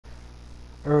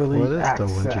Early What is the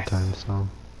winter access. time song?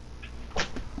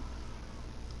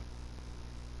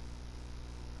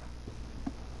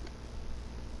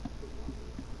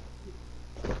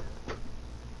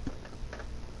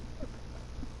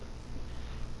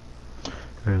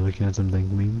 Are you looking at some dank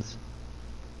memes?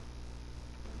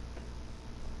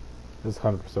 This is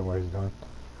 100% what he's doing.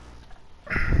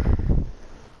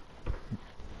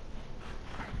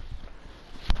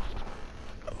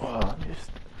 Well,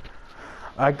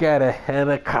 I got a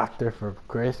helicopter for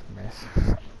Christmas.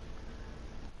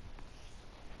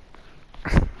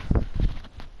 I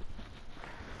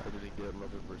didn't get my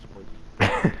first point.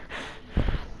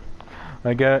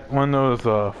 I got one of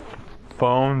those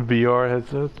phone VR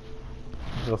headsets.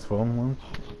 Those phone ones. Oh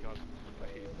my god, I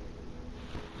hate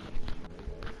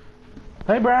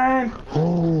Hey Brian!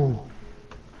 Oh!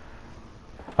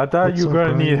 I thought What's you were up,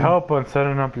 gonna need Brian? help on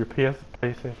setting up your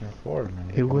PlayStation 4, man.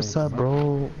 Hey, what's up,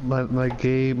 bro? My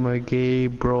gay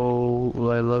bro.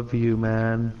 I love you,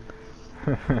 man.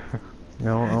 I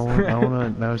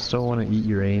still wanna eat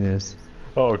your anus.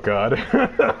 Oh god.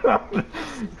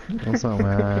 What's up,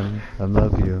 man? I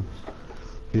love you.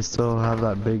 You still have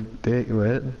that big dick,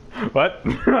 what? What?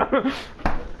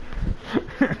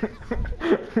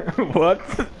 What?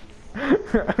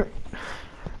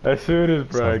 As soon as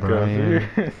What's up, Brian comes Brian?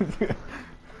 here.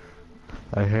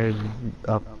 I heard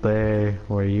up there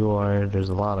where you are, there's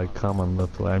a lot of cum on the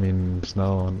floor. I mean,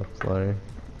 snow on the floor.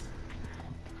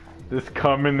 Just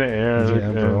come in the air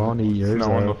Yeah, bro, I and wanna eat yours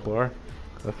snow on the up. floor.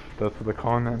 That's what they're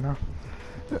calling that now.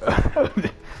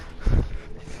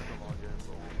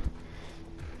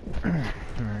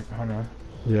 Alright, hold on.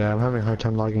 Yeah, I'm having a hard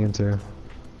time logging into.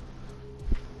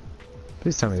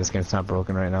 Please tell me this game's not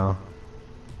broken right now.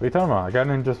 What are you talking about? I got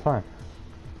in just fine.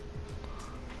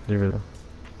 Leave it.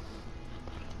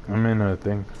 I'm in a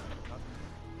thing.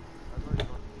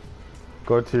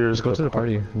 Go to your... Just go to the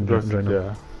party and Go join them.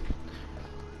 yeah.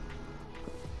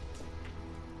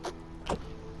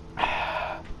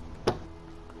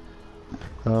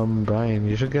 Brian,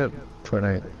 you should get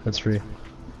Fortnite. It's free.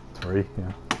 It's free,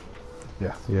 yeah.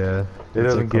 Yeah. Yeah. It it's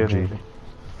doesn't like give PUBG. anything.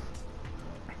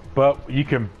 But you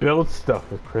can build stuff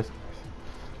with Christmas.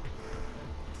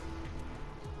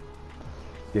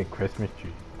 Get Christmas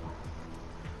tree.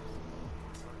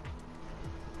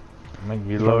 Make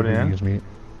you load Probably in. use me.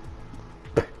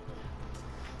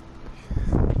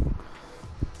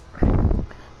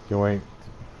 You wait.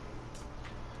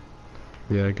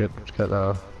 Yeah, get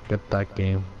that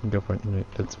game. Go for it. You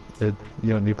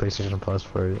don't need PlayStation Plus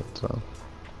for it, so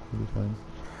it'll be fine.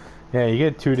 Yeah, you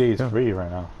get 2 days Yeah. free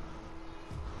right now.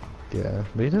 Yeah,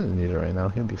 but he doesn't need it right now.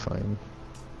 He'll be fine.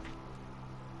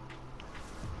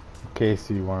 In case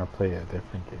you want to play a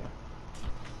different game.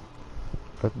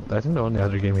 But I think the only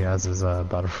other game he has is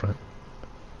Battlefront.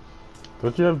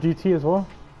 Don't you have GT as well?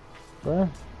 Right?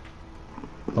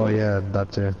 Oh yeah,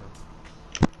 that too.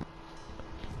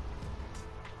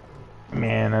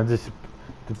 Man, I just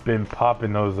been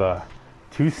popping those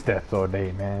 2-steps all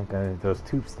day, man. Those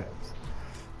 2-steps.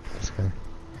 This guy.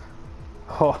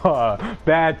 Oh,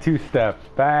 bad 2-steps.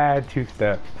 Bad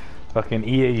 2-steps. Fucking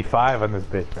E85 on this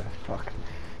bitch, man. Fuck.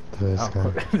 This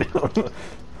guy.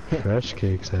 Fresh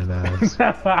cakes and ass.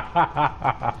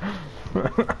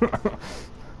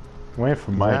 Went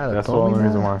for Mike. Yeah, That's the told me only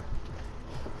reason that.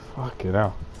 why. Fuck it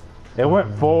out. It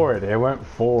went forward. It went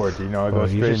forward. You know, it Oh,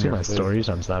 goes you straight should in see your my face. stories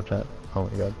on Snapchat. Oh my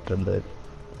god, they're lit.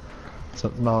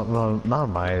 So, no, not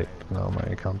my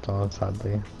account though,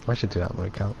 sadly. I should do that on my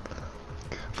account.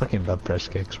 Fucking love fresh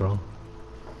cakes, bro.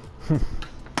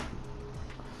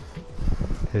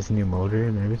 His new motor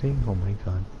and everything. Oh my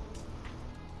god.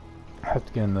 I have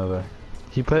to get another.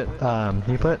 He put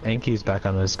Anki's back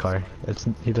on his car.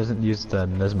 He doesn't use the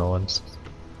Nismo ones.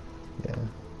 Yeah.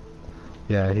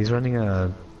 Yeah, he's running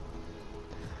a.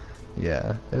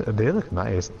 Yeah, they look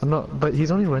nice. No, but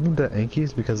he's only running the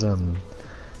Anki's because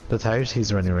the tires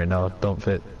he's running right now don't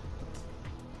fit.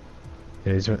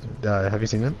 Yeah, have you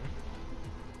seen it?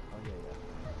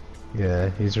 Yeah,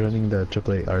 he's running the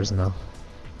 888Rs now.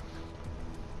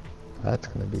 That's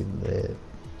gonna be lit.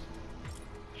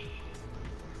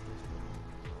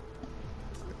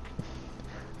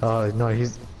 Oh no,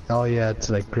 he's. Oh yeah,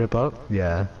 to like grip up.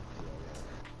 Yeah.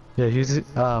 Yeah, he's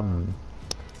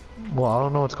Well, I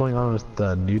don't know what's going on with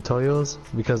the new Toyos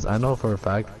because I know for a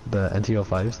fact the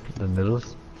NT05s, the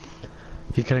middles,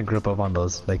 he couldn't grip up on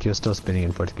those. Like he was still spinning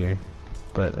in fourth gear,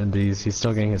 but in these he's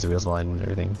still getting his wheels aligned and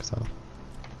everything. So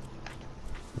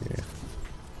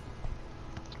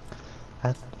yeah,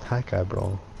 that guy,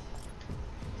 bro.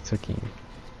 So keen.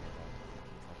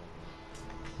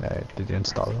 Alright, did you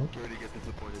install it? Ready to get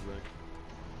disappointed, right?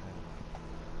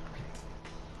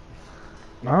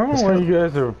 I don't know why you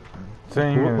guys are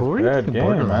saying Who are it's you a bad playing game.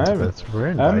 Borderlands with? We're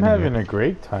I'm inviting having you. a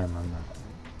great time on that.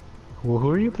 Well, who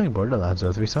are you playing Borderlands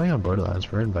with? We saw you on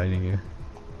Borderlands. We're inviting you.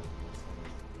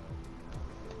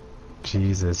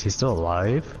 Jesus, he's still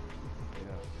alive?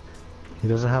 He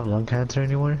doesn't have lung cancer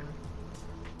anymore?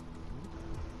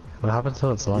 What happened to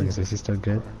his lungs? Is he still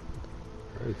good?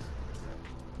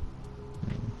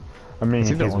 I mean, Is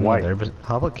he the he's only one white. there? But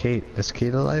how about Kate? Is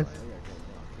Kate alive?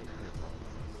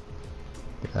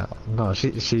 Yeah, no,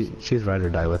 she's ride or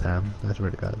die with him. I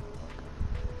swear to God.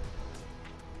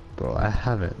 Bro, I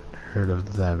haven't heard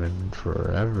of them in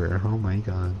forever. Oh my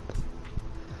God.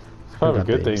 It's probably a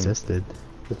good They thing. existed.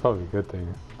 It's probably a good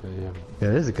thing that you haven't. Yeah,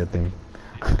 it is a good thing.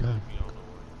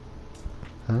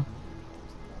 Huh?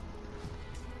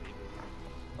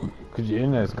 Cause your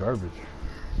internet's garbage.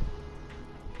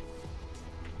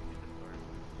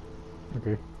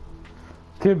 Okay.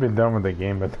 Could have been done with the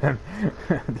game, but then.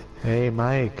 Hey,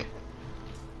 Mike.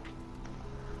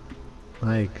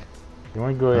 Mike. You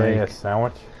want to go eat a Mike.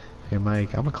 sandwich? Hey,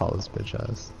 Mike. I'm gonna call this bitch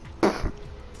ass.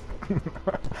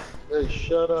 Hey,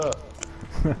 shut up.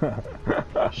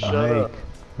 Shut up.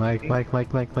 Mike.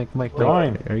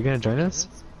 Join. Are you gonna join us?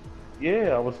 Yeah,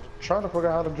 I was trying to figure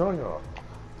out how to join y'all.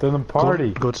 To the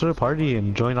party. Go to the party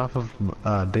and join off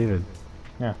of David.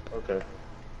 Yeah. Okay.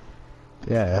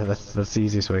 Yeah, that's the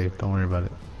easiest way. Don't worry about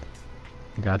it.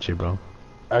 I got you, bro.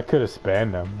 I could have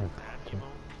spanned them.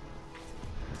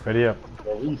 Ready up.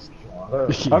 At least.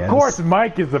 Yes. Of course,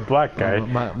 Mike is the black guy.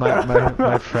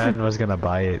 My friend was gonna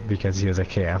buy it because he was like,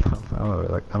 "Hey, I'm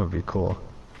gonna be cool."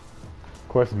 Of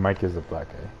course, Mike is the black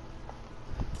guy.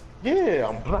 Yeah,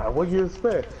 I'm black. What do you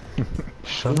expect?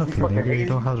 Shut up, you nigga. You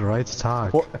don't have the right to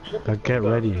talk. Now get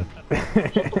ready.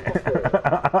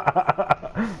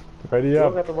 Ready You don't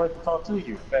up. got the right to talk to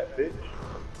you, fat bitch.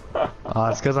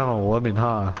 It's because I'm a woman,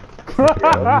 huh?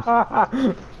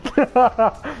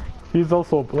 He's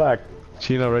also black.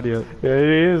 Chino radio. Yeah,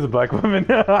 he is a black woman.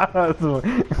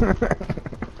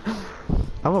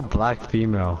 I'm a black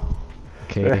female.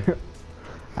 Okay.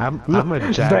 I'm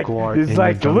a jaguar It's in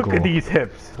like, the jungle. look at these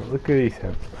hips. Look at these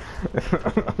hips.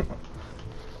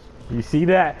 You see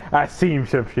that? I seen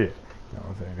some shit. No,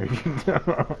 I'm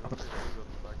saying.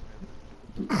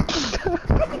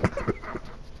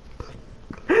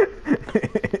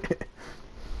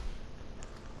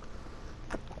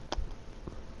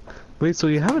 Wait, so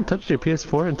you haven't touched your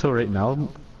PS4 until right now,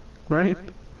 right?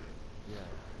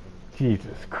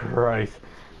 Jesus Christ.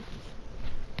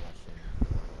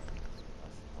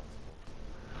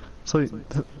 So,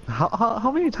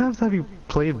 how many times have you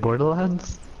played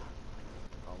Borderlands?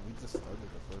 We just started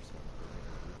the first one.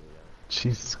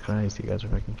 Jesus Christ, you guys are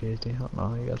fucking crazy. Hell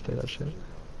no, you guys play that shit.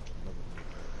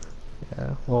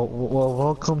 Yeah. Well,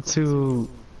 welcome to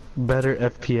better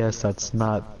FPS that's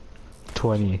not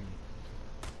 20.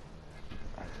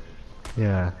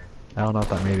 Yeah. I don't know if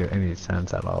that made any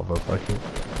sense at all, but fuck it.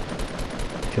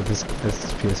 Cause this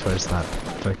PS4 is not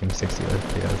fucking 60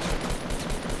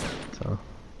 FPS. So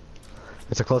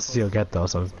it's the closest you'll get though,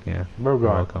 so yeah. We're You're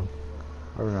going. welcome.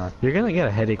 We're not. You're gonna get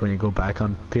a headache when you go back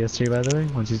on PS3, by the way,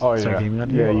 once you Oh start yeah. gaming on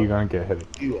Yeah, here. you're gonna get hit.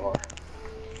 You are.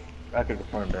 I can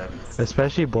confirm that.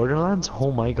 Especially Borderlands.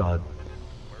 Oh my God.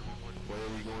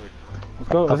 Let's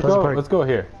go. Let's That's go. part- Let's go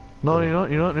here. No, you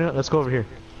know. Let's go over here.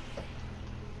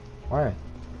 Why?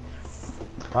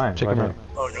 Fine. Check right him here. out.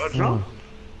 Oh, you got drunk?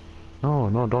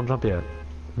 No, don't jump yet.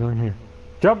 Go in here.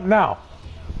 Jump now.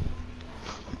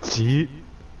 Gee.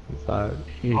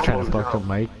 You're trying to fuck up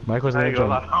Mike. Mike was I gonna ain't gonna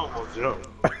lie, jump. I almost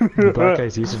jumped. The black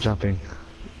guy's used to jumping.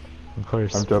 Of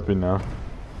course. I'm jumping now.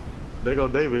 There go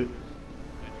David.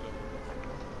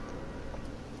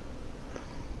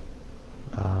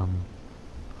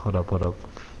 Hold up.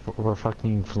 We're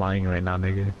fucking flying right now,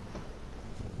 nigga.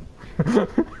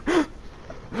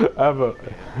 I have a.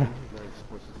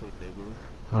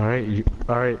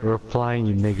 Alright, we're flying,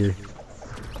 you nigger.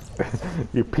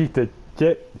 You piece of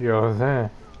shit. You know what I'm saying?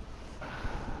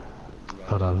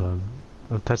 Hold on.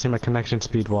 I'm testing my connection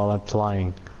speed while I'm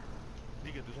flying.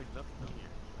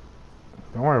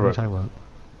 Don't worry What are you about it. talking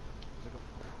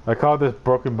about? I called this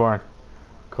broken barn.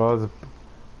 Called this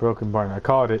broken barn. I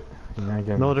called it.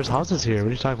 No, there's houses here. What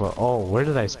are you talking about? Oh, where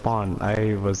did I spawn?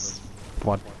 I was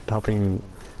helping.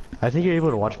 I think you're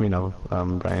able to watch me now,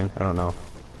 Brian. I don't know.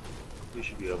 You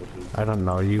should be able to. I don't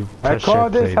know. You. I press share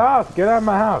called this play. house. Get out of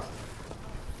my house.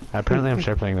 Apparently, I'm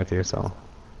share playing with you. So.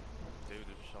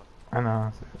 I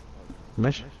know.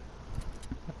 Mish?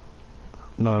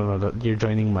 No, you're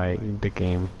joining the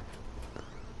game.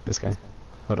 This guy.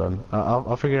 Hold on.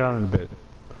 I'll figure it out in a bit.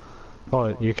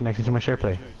 Oh, you're connected to my share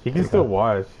play. You can still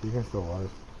watch. You can still watch.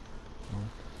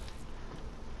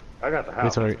 I got the house.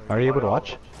 Wait, sorry, are you able to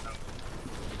watch?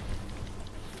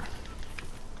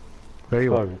 Where are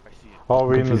you? Fuck. Oh,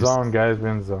 we're in the Confused. zone, guys. We're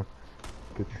in the zone.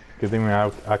 Good thing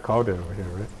I called it over here,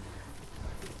 right?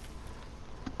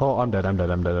 Oh, I'm dead.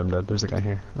 There's a guy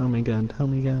here. Oh my god.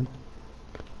 I'm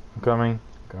coming.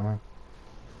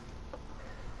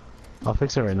 I'll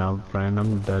fix it right now, Brian.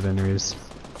 I'm dead anyways.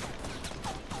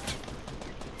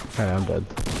 Alright, I'm dead.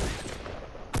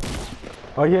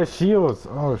 Oh yeah, shields.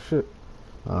 Oh shit.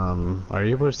 Are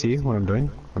you able to see what I'm doing?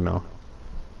 Or no?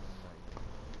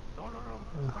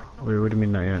 Wait, what do you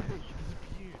mean not yet?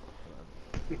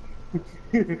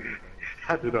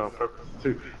 I did it on purpose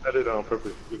too. I did it on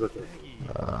purpose. You look at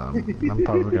I'm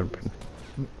probably gonna...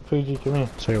 Fuji, come here.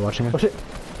 So you're watching it? Oh shit.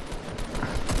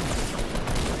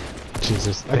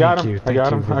 Jesus, I got thank him. you, I got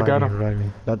thank him. you, I got revive me,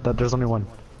 him. revive me. There's only one.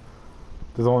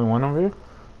 There's only one over here?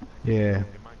 Yeah.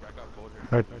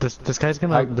 Alright, this guy's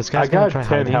gonna I try got 10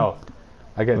 hiding. health.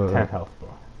 I got 10 health, bro.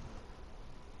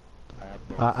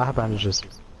 I have bandages.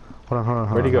 Hold on.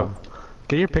 Where'd he go?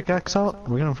 Get your pickaxe out.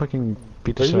 We're gonna fucking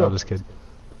beat the Where'd he shit out go? of this kid.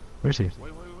 Where's he?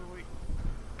 Wait.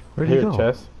 Where'd he Here, go?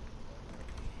 chest.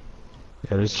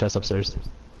 Yeah, there's a chest upstairs.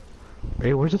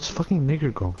 Hey, where'd this fucking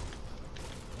nigger go?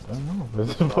 I don't know. There's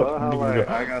a how fucking like, nigga.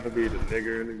 I got to be the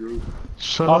nigger in the group.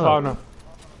 Shut Oh, up. oh no.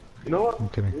 You know what? I'm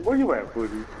kidding. Where you at,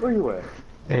 Fuji? Where you at?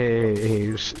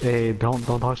 Hey, don't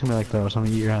talk to me like that or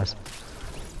something. Eat your ass.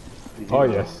 Oh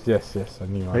yes. I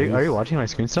knew. Are you watching my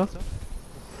screen stuff?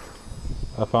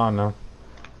 I found them.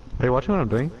 Are you watching what I'm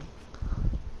doing?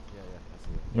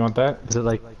 You want that? Is it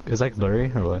like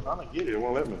blurry or what? I'm trying to get it. It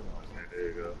won't let me. There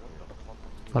you go.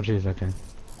 Oh jeez, okay.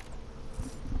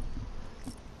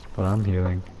 But I'm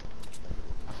healing.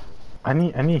 I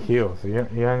need heals. You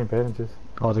got any bandages?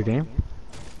 Oh, the game?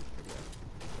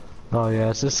 Oh yeah,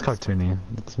 it's just cartoony.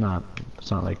 It's not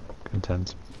like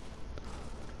intense.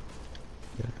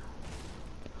 Yeah.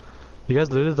 You guys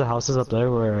looted the houses up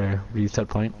there where we set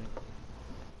point?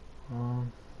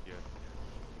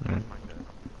 Alright.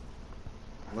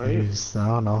 He's, I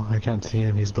don't know, I can't see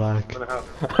him, he's black.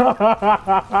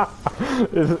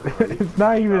 It's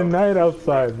not even night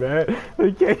outside, man.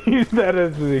 They can't use that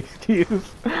as an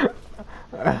excuse.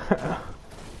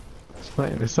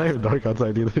 It's not even dark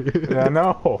outside either. Yeah, I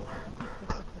know.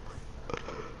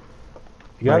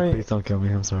 You got Mike, any? please don't kill me,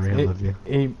 I'm sorry, I love you.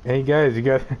 Hey guys, you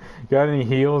got any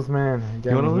heals, man?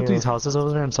 You wanna loot these houses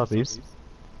over there in southeast?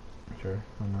 Sure,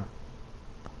 I'm not.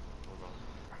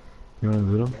 You wanna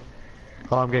loot them?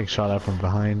 Oh, I'm getting shot at from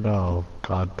behind. Oh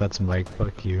god, that's Mike.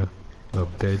 Fuck you, little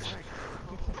bitch.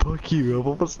 Fuck you, I'm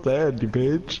almost dead, you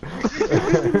bitch.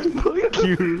 Fuck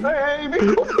you. Hey,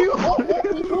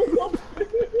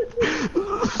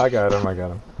 I got him.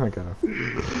 Fuck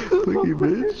you,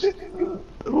 bitch.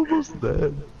 I'm almost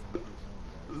dead.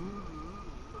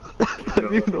 I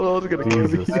didn't even know I was gonna kill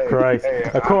you. Jesus Christ.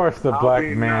 Of course the I'll black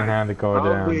be man nice. had to go I'll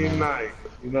down. be man. nice.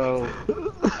 You know,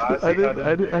 I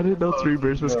didn't know 3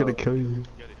 birds was gonna kill you.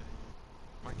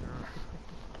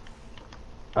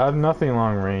 I have nothing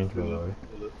long range, by the way.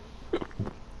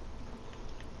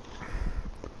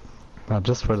 No,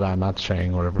 just for that, I'm not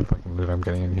sharing whatever fucking loot I'm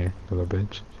getting in here, little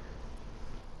bitch. Is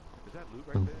that loot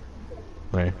right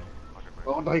there? Wait.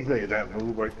 oh, like that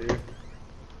move right there.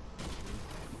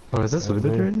 Oh, is this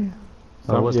looted already? Oh, it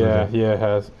Some, was yeah, looted. it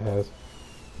has.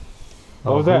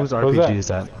 Oh, was that? whose What was RPG that? is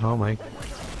that? Oh my.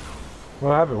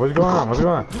 What happened? What's going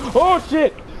on? Oh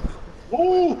shit!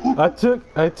 Ooh! I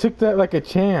took that like a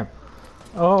champ.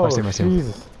 Oh I see him.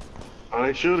 Jesus! Oh,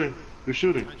 they shooting. They're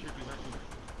shooting.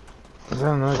 Is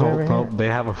that another guy Oh, right no, here? they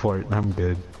have a fort. I'm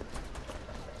good.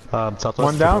 Southwest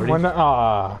One down, 240. one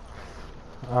down.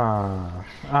 Oh,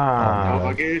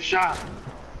 I get shot.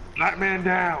 Black man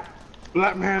down.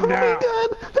 Black man down.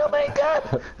 Oh my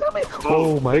god!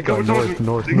 Oh, my god, north.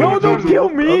 No, don't kill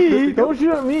me! Don't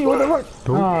shoot at me! What the fuck?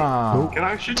 Ah. Can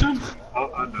I shoot them?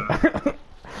 Oh, I died.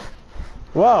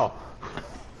 Wow.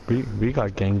 We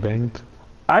got gangbanged.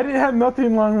 I didn't have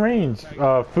nothing long range.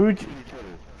 Fuji.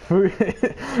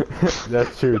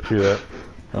 That's true. That.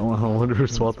 I wonder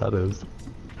whose fault that is.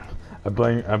 I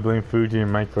blame Fuji and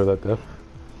Mike for that death.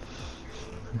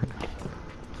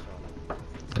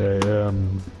 Hey,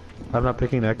 I'm not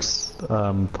picking next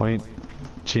point.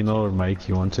 Chino or Mike,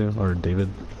 you want to, or David?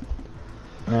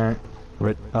 Alright.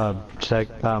 Check.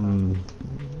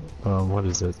 What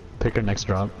is it? Pick our next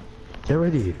drop. Get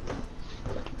ready.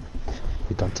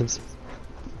 You dunces.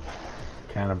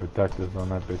 Kinda protective on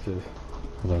that bitches.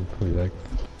 Hold on, I'll be back.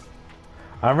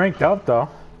 I'm ranked up though.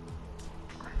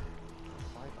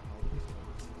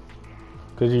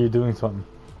 Cause you're doing something.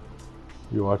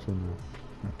 You're watching me.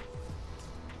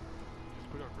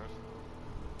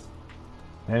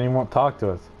 And he won't talk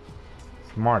to us.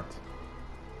 Smart.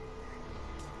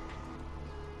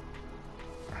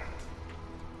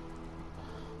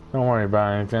 Don't worry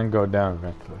about it. It's gonna go down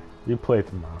eventually. You play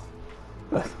tomorrow.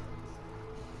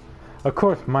 Of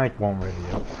course, Mike won't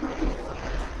radio.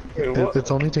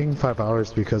 It's only taking 5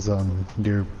 hours because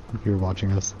you're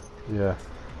watching us. Yeah.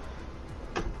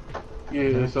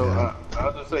 Yeah, so Yeah.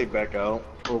 I'll just say back out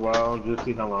for a while, just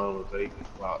see how long it'll take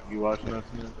while you watching us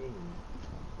and everything.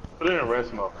 Put it in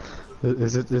rest mode.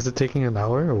 Is it taking an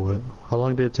hour or what? How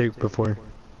long did it take before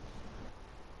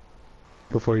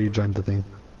you joined the thing?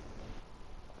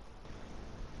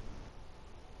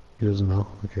 He doesn't know.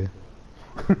 Okay.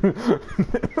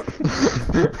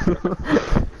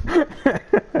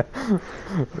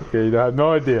 Okay, you have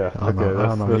no idea. I don't Okay, know. I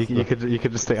don't know. that's You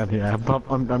could just stay on here.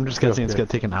 I'm just guessing it's Okay. gonna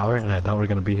take an hour, and I doubt we're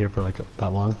gonna be here for like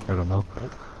that long. I don't know.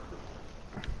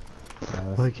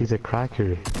 Look, he's a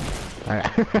cracker.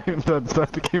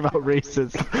 That came out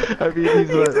racist. I mean, he's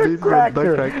a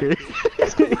cracker. cracker.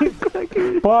 He's a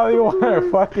cracker. Bobby Wire,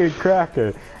 fucking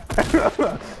cracker.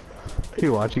 Are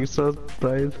you watching stuff,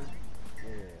 Brian?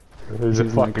 He's a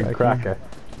He's my fucking cracker. cracker.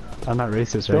 I'm not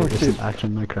racist, right? Don't It's shoot. an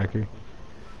action, my cracker.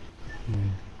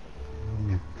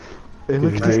 Yeah. Hey,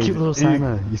 look at this cute little Ew.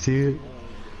 Santa. You see it?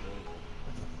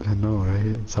 I know, right?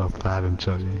 It's all fat and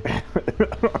chubby.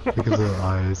 Look at his little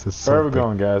eyes. It's so Where are we thick.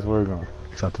 going, guys? Where are we going?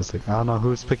 Exotic. I don't know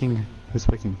who's picking. Who's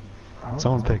picking?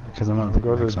 Someone pick, because I'm not We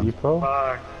go picking to the next one.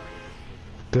 depot?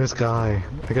 This guy.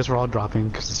 I guess we're all dropping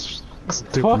because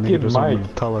stupid Fucking nigga doesn't Mike. want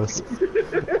to tell us.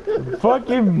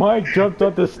 Fucking Mike jumped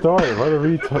out the story. What a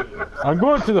retard. I'm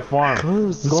going to the farm.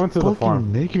 Cause Going this to the fucking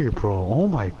farm. nigger, bro. Oh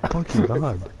my fucking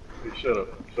god. Hey, shut up.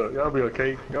 Shut up. Y'all be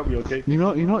okay. Y'all be okay. You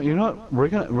know. We're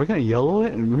gonna yellow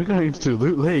it, and we're going into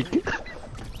Loot Lake.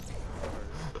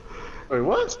 Wait,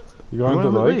 what? You going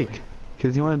to the lake?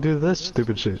 Because you want to do this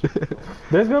stupid shit.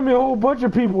 There's gonna be a whole bunch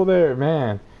of people there,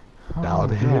 man. Now,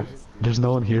 yeah. there's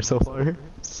no one here so far.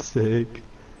 Sick.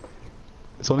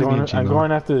 It's only me and I'm Chino.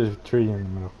 going after the tree in the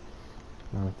middle.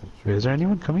 Going after the tree. Wait, is there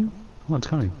anyone coming? One's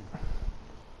coming.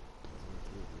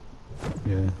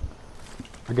 Yeah.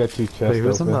 I got two chests Wait,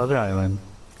 who's on open. the other island?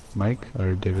 Mike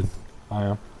or David? I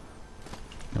am.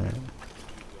 Alright.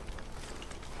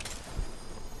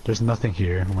 There's nothing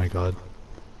here. Oh my god.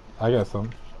 I got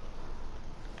some.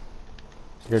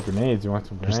 I got grenades. You want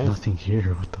some There's grenades? nothing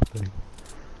here. What the fuck?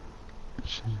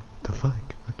 Shit. The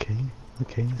fuck? Okay.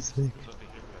 Okay, sick.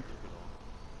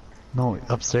 No,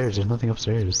 upstairs. There's nothing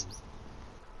upstairs.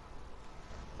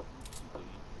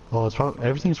 Oh, it's probably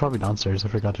everything's probably downstairs. I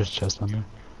forgot there's a chest on there.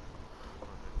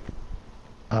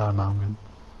 No, I'm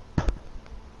good.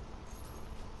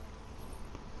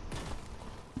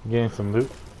 Getting some loot.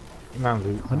 Not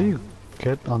loot. How do you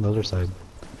get on the other side?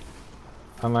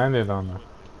 I landed on there.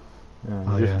 Yeah,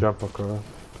 Oh, you just yeah. jump across.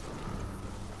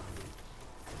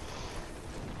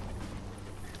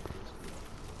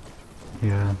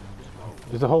 Yeah.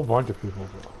 There's a whole bunch of people.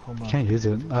 Hold on. Can't use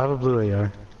it. I have a blue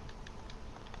AR.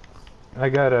 I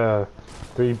got a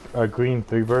green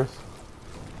 3 burst.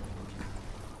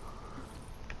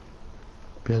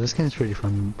 Yeah, this game's pretty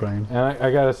fun, Brian. And I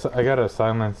got a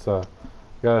silence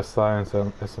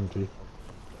SMG.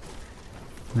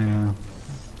 Yeah.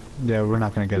 Yeah, we're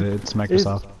not gonna get it. It's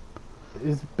Microsoft.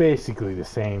 It's basically the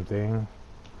same thing.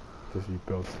 Just you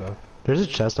build stuff. There's a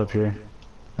chest up here.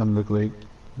 On Loot Lake.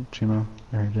 Chino,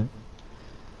 I heard it.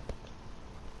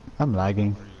 I'm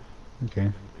lagging. Okay.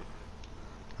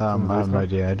 I have no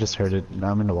idea. I just heard it.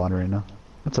 I'm in the water right now.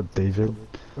 What's up, David?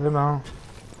 You know.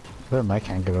 But Mike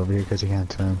can't get over here because he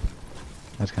can't swim.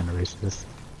 That's kind of racist.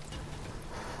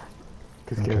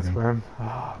 Cause I'm can't kidding. swim.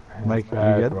 Oh man. Mike, it's you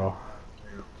bad, good? bro.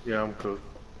 Yeah, I'm cool.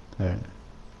 Alright.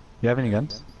 You have any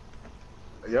guns?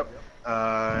 Yep.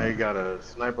 I got a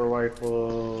sniper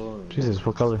rifle. And Jesus,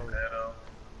 what color?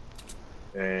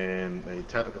 and a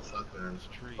tactical shotgun.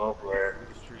 Both rare.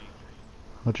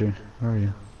 What's your... Where are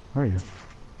you? Where are you?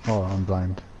 Oh, I'm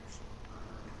blind.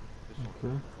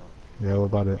 Okay. Yeah, what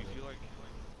about it?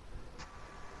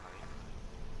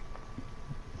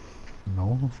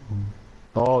 No?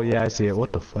 Oh, yeah, I see it.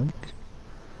 What the fuck?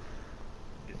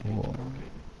 Whoa.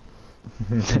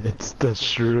 It's the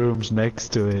shrooms next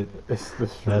to it. It's the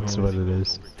That's shrooms. what it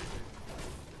is.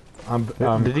 I'm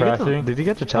Did you crashing. did you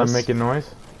get the I'm chest? making noise.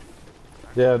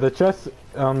 Yeah, the chest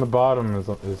on the bottom is.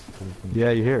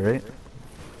 Yeah, you hear it, right?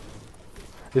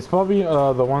 It's probably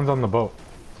the ones on the boat.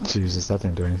 Jesus, that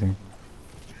didn't do anything.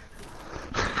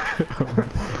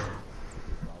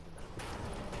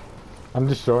 I'm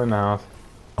destroying the house.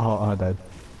 Oh, I died.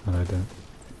 Oh, I died.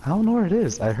 I don't know where it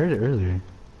is. I heard it earlier.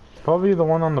 It's probably the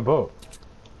one on the boat.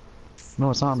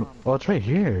 No, it's not. Oh, it's right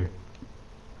here.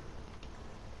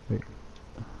 Wait.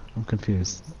 I'm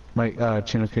confused. Mike,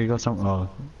 Chino, can you go some? Oh,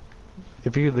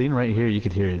 if you lean right here, you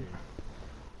could hear it.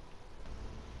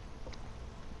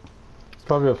 It's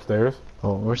probably upstairs.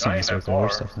 Oh, we're seeing a circle. We're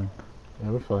stuff in.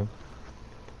 Yeah, we're fine.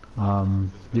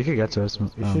 You could get to us.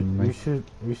 We should.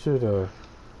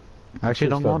 Actually,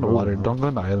 don't go in the water. Don't go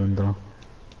in the island, though.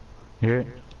 You hear it?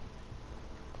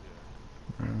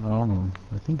 I don't know.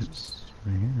 I think it's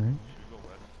right here, right?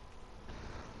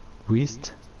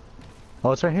 West?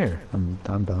 Oh, it's right here. I'm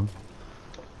down.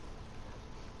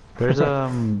 There's a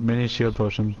mini shield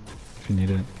potion if you need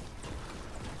it.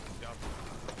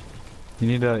 You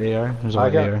need an AR? There's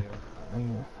an AR.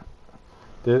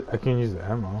 I can use the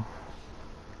ammo.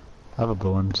 I have a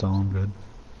blue one, so I'm good.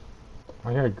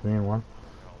 I got a green one.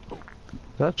 Is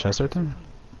that a chest right there?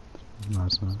 No,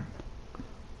 it's not.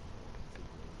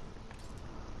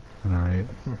 Alright.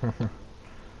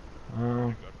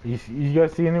 You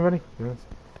guys see anybody? Yes.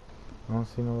 I don't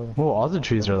see nobody. Oh, all the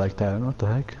trees are like that. What the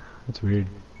heck? That's weird.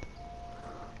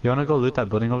 You wanna go loot that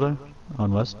building over there?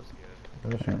 On west?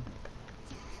 Yeah, sure.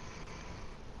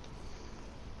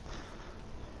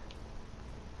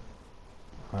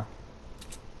 Huh?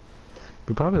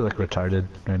 We're probably like retarded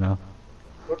right now.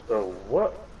 What the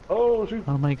what? Oh shoot!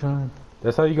 Oh my god.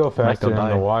 That's how you go faster in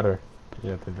die. the water.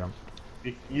 You have to jump.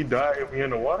 You die if you're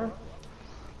in the water?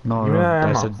 No, Give me no, that I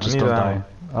ammo. said I just need don't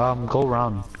that die. Go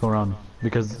around.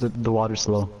 Because the water's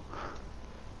slow.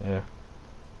 Yeah.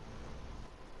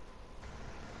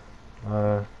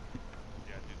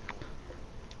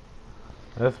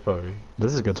 That's probably.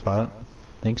 This is a good spot.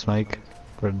 Thanks, Mike,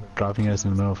 for dropping us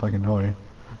in the middle of fucking nowhere.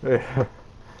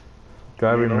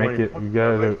 Glad we make it. You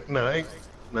gotta. No,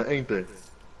 ain't there?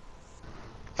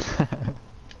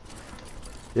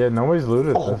 Yeah, nobody's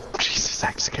looted Oh, this. Jesus,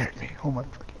 that scared me. Oh my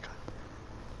fucking god.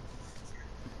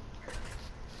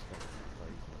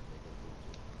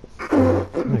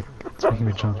 It's making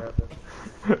me jump.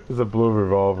 There's a blue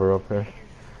revolver up there.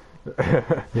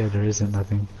 Yeah, there isn't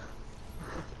nothing.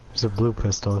 There's a blue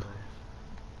pistol.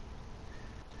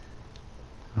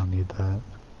 I don't need that.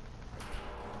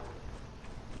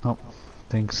 Oh,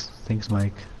 thanks,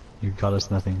 Mike. You got us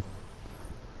nothing.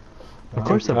 Of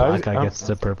course, the black guy gets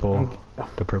the purple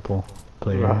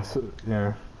player.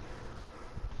 Yeah.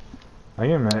 I'm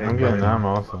getting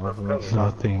ammo, so it's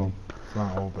Nothing.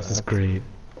 not all This is bad. great.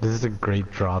 This is a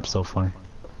great drop so far.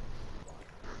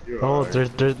 Oh,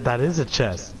 that is a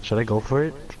chest. Should I go for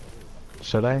it?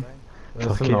 Should I? It's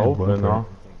Fuck in it, the I'm going open, for though.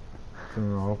 It's in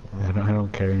the open. I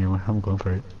don't care anymore. I'm going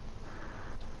for it.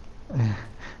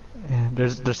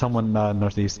 There's someone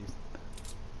northeast.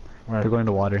 Right. They're going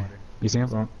to water. You see him?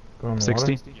 Go in the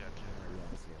 60? water?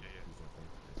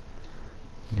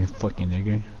 You fucking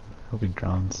nigger. Hope he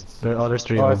drowns. There's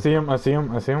three Oh, I of them. see him.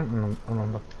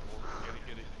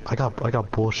 I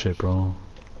got bullshit, bro.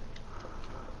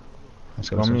 Let's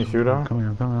go. Want me to shoot him? I'm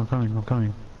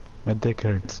coming. My dick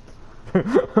hurts.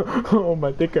 Oh,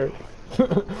 my dick hurt.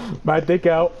 My dick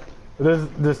out.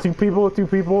 There's two people. There's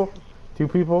Huh?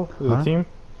 a team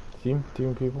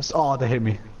people. Oh, they hit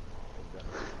me.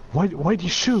 Why'd you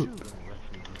shoot?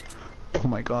 Oh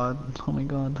my god.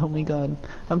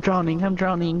 I'm drowning.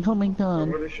 Oh my god.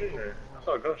 Where they shooting at? I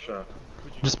saw a gunshot.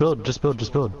 Just build.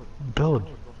 Build.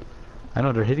 I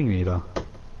know they're hitting me though.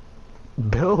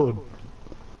 Build.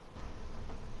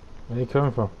 Where are you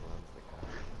coming from?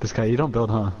 This guy, you don't build,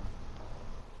 huh?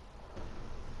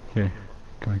 Here.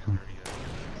 Come on.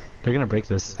 They're gonna break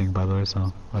this thing, by the way,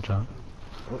 so watch out.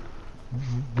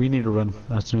 We need to run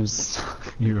as soon as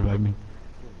you revive me.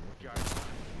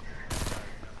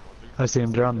 I see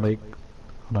him, they're on lake.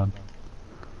 Hold on.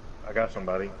 I got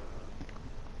somebody.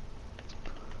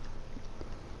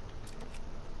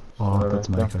 Oh, that's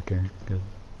Mike, okay, good.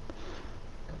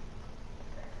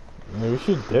 Maybe we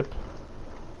should dip.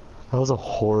 That was a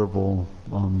horrible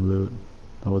loot.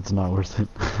 That was not worth it.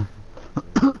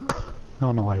 I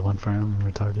don't know why I went for him,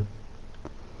 I'm retarded.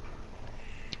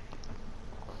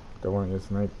 Don't want to get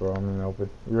sniped, bro. I'm in the open.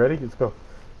 You ready? Let's go.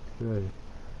 Get ready.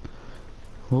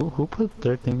 Who put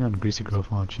their thing on Greasy Grove?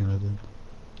 Oh, Chino did.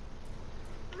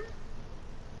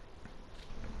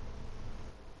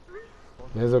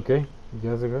 You guys okay? You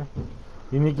guys okay?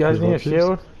 You guys need a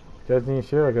shield? You guys need a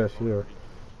shield? I got a shield.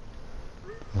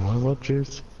 What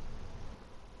juice?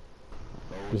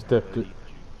 Just dip.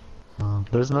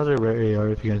 There's another rare AR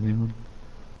if you guys need one.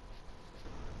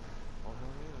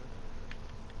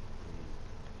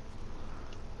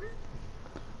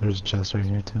 There's a chest right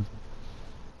here too.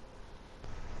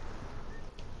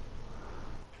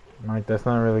 Mike, that's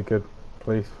not a really good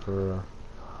place for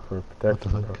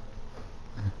protection, What the bro.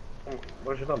 fuck?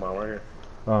 What you talking about right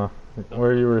here?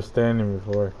 Where you were standing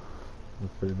before.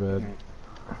 It's pretty bad.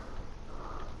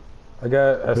 I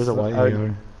got a There's a white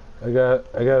here. I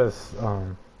got a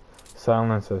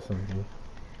silence SMG.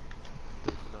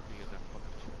 There's nothing in that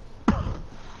fucking chest.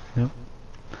 Yep.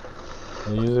 That's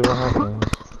usually what happens.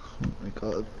 Oh my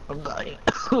god. I'm dying.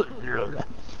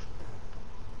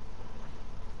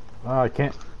 Oh, I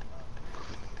can't.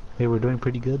 Hey, we're doing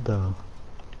pretty good though.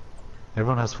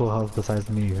 Everyone has full health besides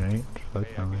me, right? Fuck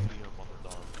Hey, I no, can right? see him on the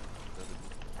dog.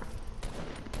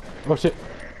 Oh shit!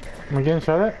 Am I getting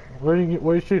shot at? Where are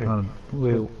you shooting?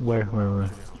 Wait, where? What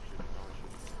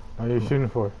are you shooting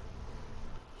for?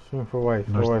 Shooting for white.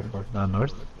 For white for.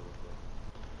 North?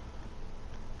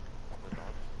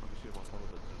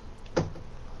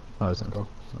 Oh, it's not.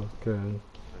 Okay.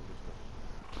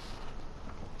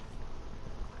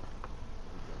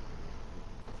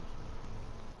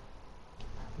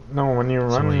 No, when you're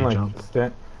So when running you like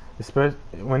jump. especially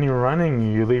when you're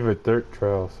running, you leave a dirt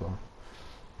trail. So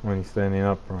when you're standing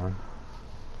up, run.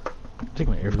 Take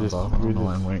my earphones off. I don't know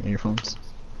why just- I'm wearing earphones.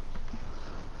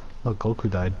 Oh, Goku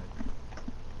died.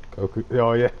 Goku.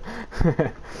 Oh yeah.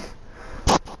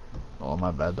 Oh,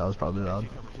 my bad. That was probably loud.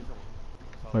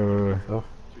 Wait. Oh.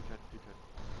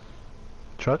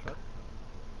 Truck?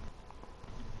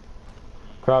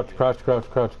 Crouch.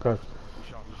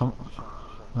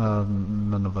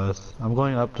 None of us. I'm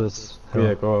going up this hill.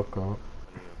 Yeah, go up.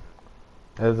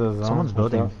 There's a zone. Someone's Watch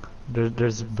building. out.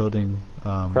 There's a building.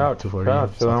 Crouch, 240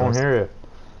 so I don't southwest. hear it.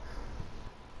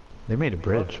 They made a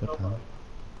bridge. What the hell?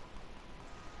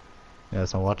 Yeah,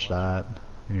 so watch that.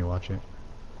 You need to watch it.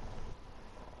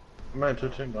 Man,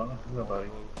 touching on nobody.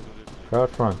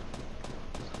 Crouch, run.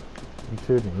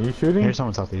 You shooting? Here's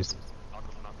someone southeast.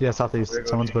 Yeah, southeast.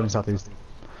 Someone's building southeast.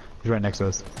 He's right next to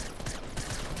us.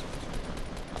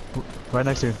 Right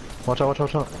next to you. Watch out.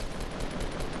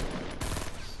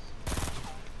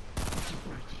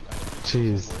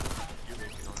 Jeez.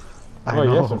 I Oh,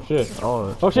 know. yeah, some shit.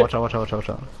 Oh, shit. Watch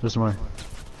out. There's more.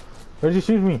 Where'd you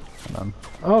shoot me? None.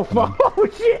 Oh fuck! Oh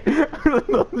shit!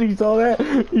 You saw that?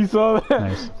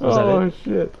 Nice. Was that Oh it?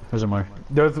 shit! There's more.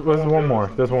 There's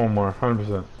one more.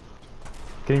 100%.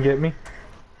 Can you get me?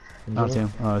 Can you Oh, get it's me?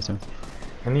 him. Oh, it's him.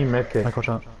 I need medkit. Mike, watch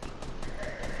out.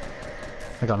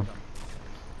 I got him.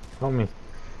 Help me.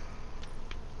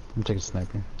 I'm taking a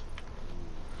sniper.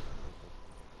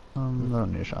 I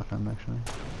don't need a shotgun actually.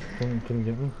 Can you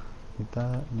get me?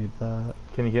 Need that.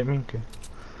 Can you get me? Okay.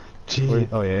 Gee. Wait.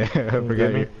 Oh yeah, I Can you forgot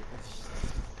get you. me?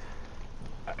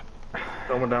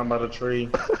 Someone down by the tree.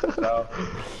 South.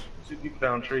 Deep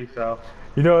down tree, south.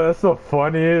 You know that's the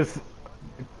funniest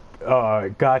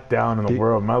got down in the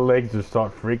world. My legs just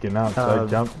start freaking out. So I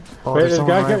jump. Oh, Wait, there's this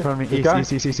someone guy right get- in front of me. this guy?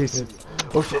 East.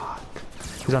 Oh shit!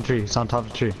 He's on tree. He's on top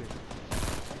of the tree.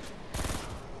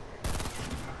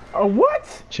 Oh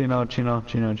what? Chino, you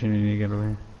need to get over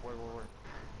here.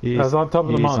 East, I was on top of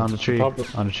the east, mountain. on the tree. On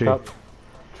the tree.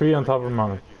 Tree on top of the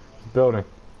mountain. Building.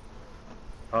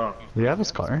 Huh. Do you have a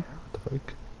scar? What the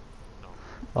fuck?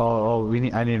 Oh, I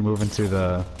need to move into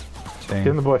the thing. Get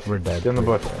in the bush. We're dead. Get in the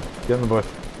bush. Get in the bush.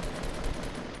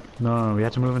 No, we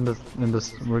have to move in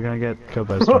this. We're gonna get killed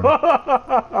by the storm.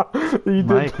 You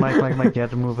did. Mike, you have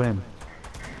to move in.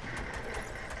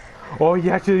 Oh, you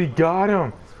actually got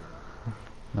him.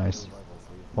 Nice.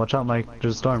 Watch out, Mike.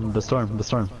 There's a storm. The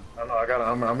storm. I know, I got it.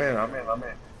 I'm in.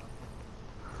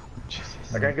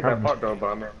 Jesus. I can't get that part though, but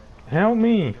I'm in. Help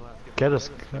me. Get us.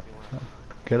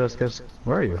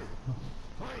 Where are you?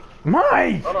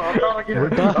 Mike! Hold on, I'm trying to get We're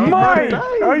it. done. Mike!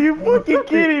 Are you fucking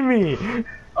kidding me?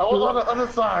 I was on the other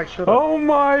side. Shut up. Oh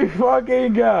my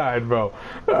fucking god, bro.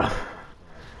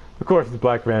 Of course the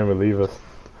black man would leave us.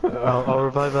 I'll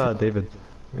revive David.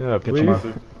 Yeah, Get please.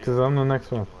 some Because I'm the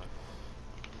next one.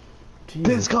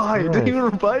 This guy Christ. didn't even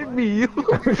revive me.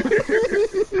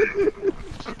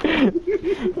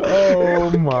 Oh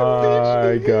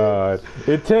my god.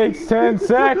 It takes 10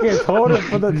 seconds. Hold it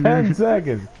for the 10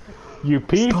 seconds. You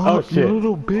piece Stop, of you shit.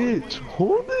 little bitch.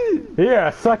 Hold it. Yeah,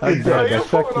 suck your dick. I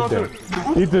suck your dick.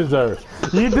 You deserve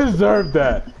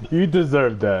that. You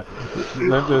deserve that.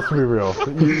 Let's be real.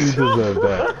 You deserve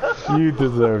that. You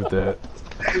deserve that.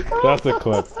 That's a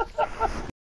clip.